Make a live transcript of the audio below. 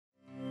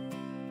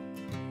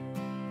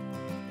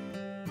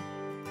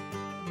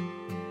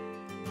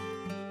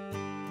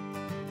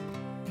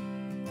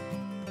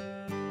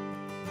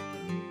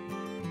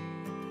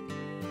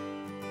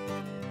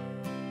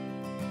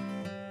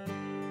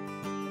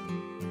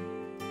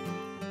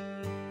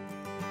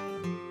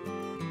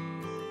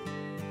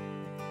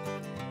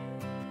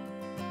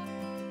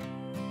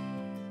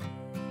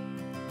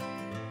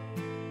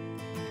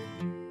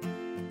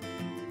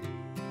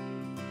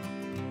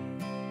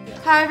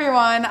Hi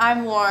everyone,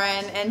 I'm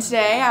Lauren, and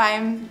today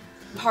I'm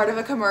part of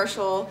a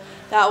commercial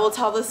that will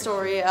tell the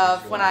story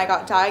of when I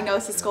got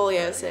diagnosed with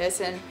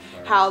scoliosis and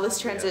how this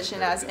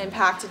transition has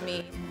impacted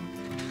me.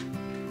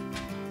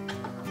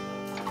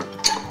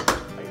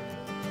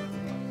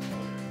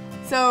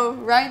 So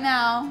right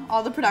now,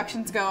 all the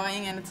production's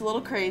going and it's a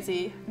little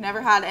crazy.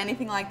 Never had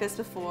anything like this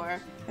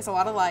before. There's a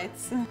lot of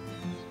lights.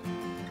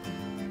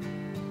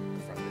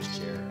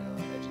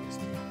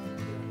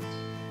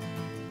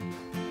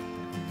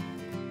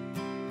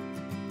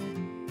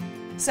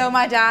 So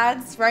my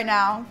dad's right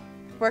now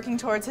working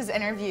towards his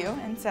interview,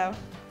 and so,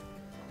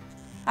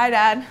 hi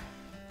Dad.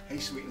 Hey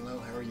sweet and low,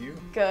 how are you?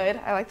 Good,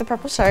 I like the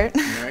purple shirt.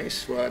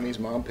 Nice, well that means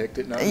Mom picked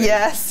it, not me.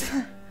 Yes.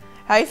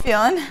 How you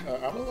feeling?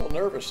 I'm a little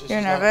nervous. You're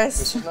nervous?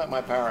 This is not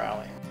my power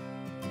alley.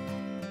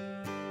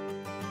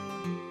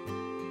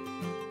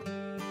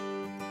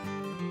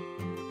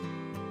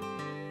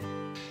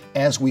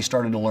 As we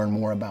started to learn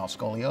more about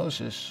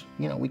scoliosis,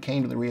 we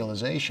came to the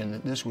realization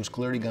that this was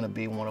clearly going to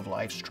be one of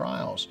life's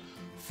trials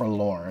for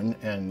Lauren,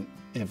 and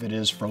if it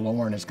is for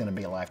Lauren, it's going to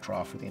be a life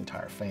trial for the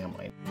entire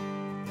family.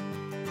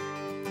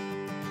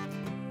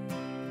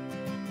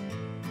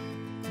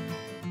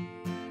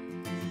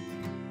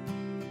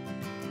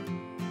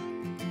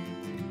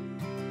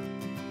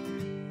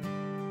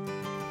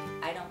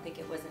 I don't think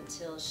it was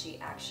until she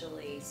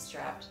actually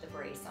strapped the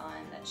brace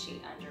on that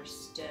she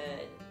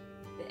understood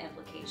the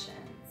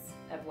implications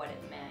of what it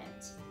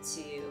meant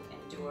to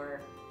endure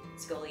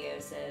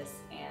scoliosis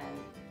and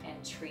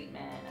a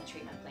treatment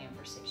plan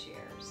for 6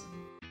 years.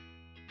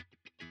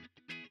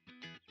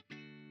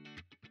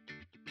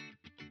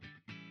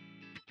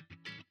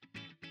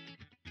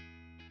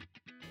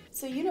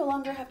 So you no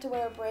longer have to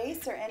wear a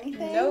brace or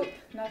anything? Nope,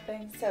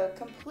 nothing. So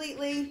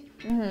completely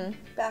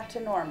back to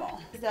normal.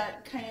 Is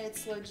that kind of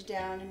slowed you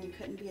down and you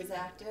couldn't be as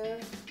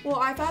active? Well,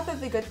 I thought that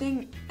the good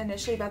thing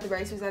initially about the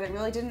brace was that it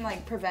really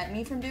didn't prevent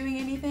me from doing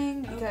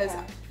anything, because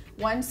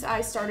once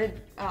I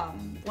started,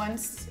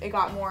 once it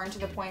got more into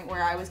the point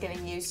where I was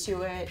getting used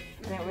to it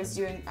and I was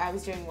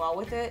doing well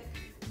with it,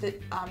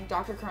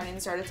 Dr. Cronin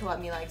started to let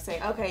me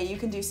say, okay, you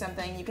can do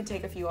something, you can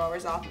take a few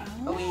hours off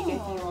a week if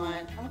you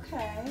want.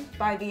 Okay.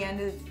 By the end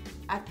of,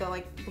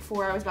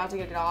 before I was about to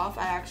get it off,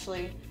 I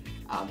actually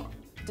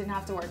didn't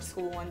have to work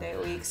school one day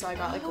a week, so I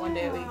got 1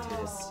 day a week to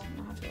just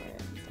not have to wear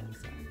it and stuff.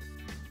 So.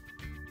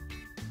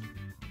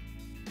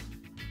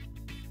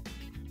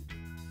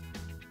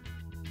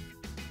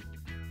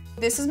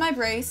 This is my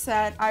brace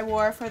that I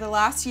wore for the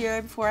last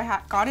year before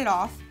I got it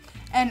off.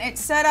 And it's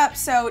set up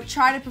so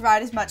try to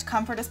provide as much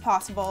comfort as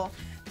possible.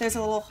 There's a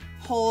little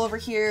hole over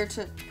here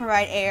to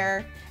provide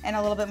air and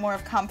a little bit more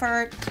of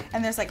comfort.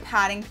 And there's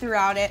padding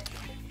throughout it.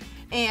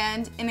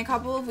 And in a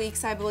couple of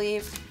weeks, I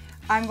believe,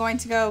 I'm going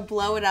to go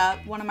blow it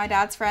up. One of my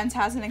dad's friends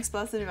has an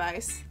explosive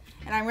device.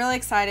 And I'm really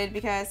excited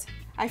because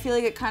I feel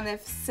like it kind of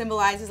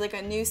symbolizes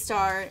a new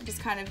start, just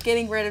kind of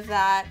getting rid of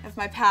that, of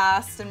my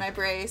past and my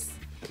brace.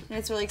 And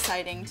it's really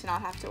exciting to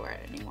not have to wear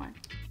it anymore.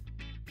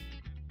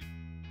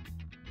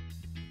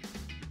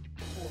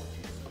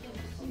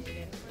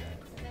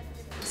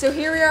 So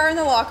here we are in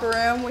the locker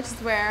room, which is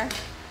where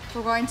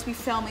we're going to be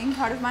filming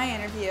part of my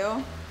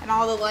interview, and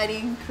all the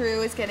lighting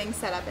crew is getting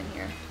set up in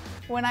here.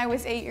 When I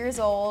was 8 years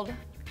old,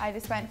 I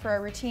just went for a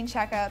routine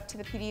checkup to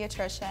the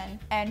pediatrician,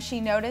 and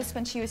she noticed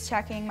when she was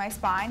checking my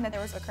spine that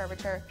there was a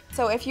curvature.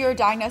 So if you're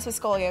diagnosed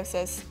with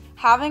scoliosis,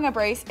 having a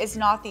brace is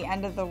not the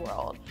end of the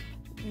world.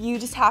 You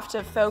just have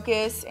to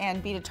focus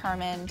and be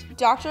determined.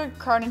 Dr.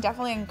 Cronin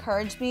definitely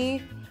encouraged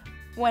me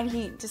when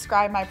he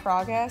described my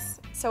progress.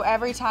 So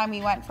every time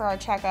we went for our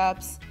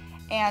checkups,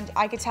 and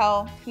I could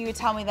tell, he would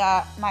tell me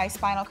that my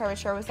spinal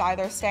curvature was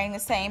either staying the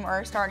same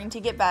or starting to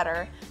get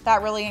better.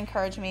 That really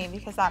encouraged me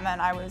because that meant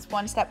I was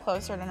one step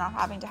closer to not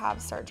having to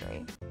have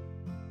surgery.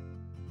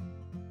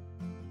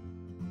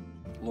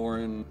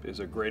 Lauren is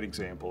a great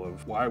example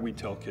of why we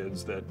tell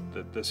kids that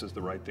this is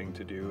the right thing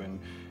to do,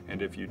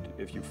 and if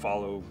you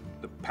follow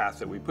the path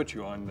that we put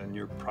you on, then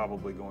you're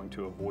probably going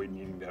to avoid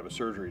needing to have a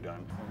surgery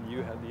done.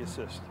 You had the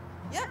assist.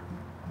 Yeah.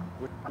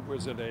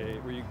 Was it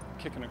were you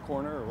kicking a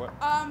corner or what?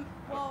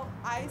 Well,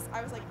 I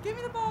was like, give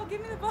me the ball,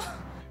 give me the ball.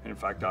 And in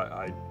fact,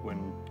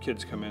 when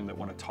kids come in that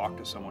want to talk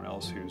to someone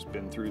else who's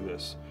been through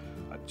this,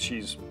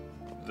 she's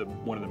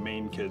one of the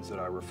main kids that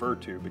I refer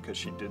to because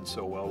she did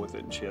so well with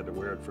it and she had to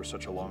wear it for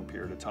such a long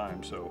period of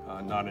time. So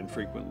not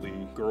infrequently,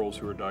 girls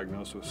who are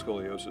diagnosed with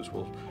scoliosis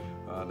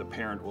the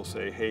parent will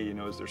say, hey,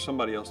 is there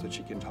somebody else that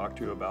she can talk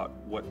to about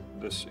what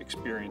this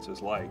experience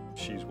is like?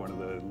 She's one of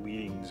the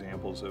leading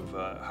examples of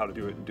how to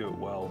do it and do it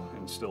well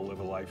and still live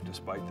a life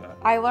despite that.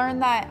 I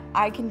learned that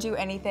I can do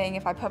anything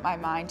if I put my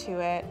mind to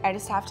it. I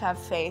just have to have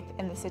faith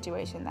in the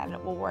situation that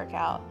it will work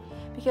out,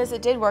 because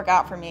it did work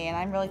out for me and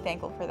I'm really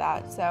thankful for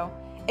that. So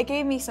it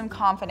gave me some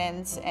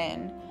confidence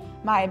in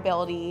my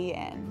ability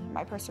and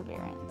my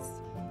perseverance.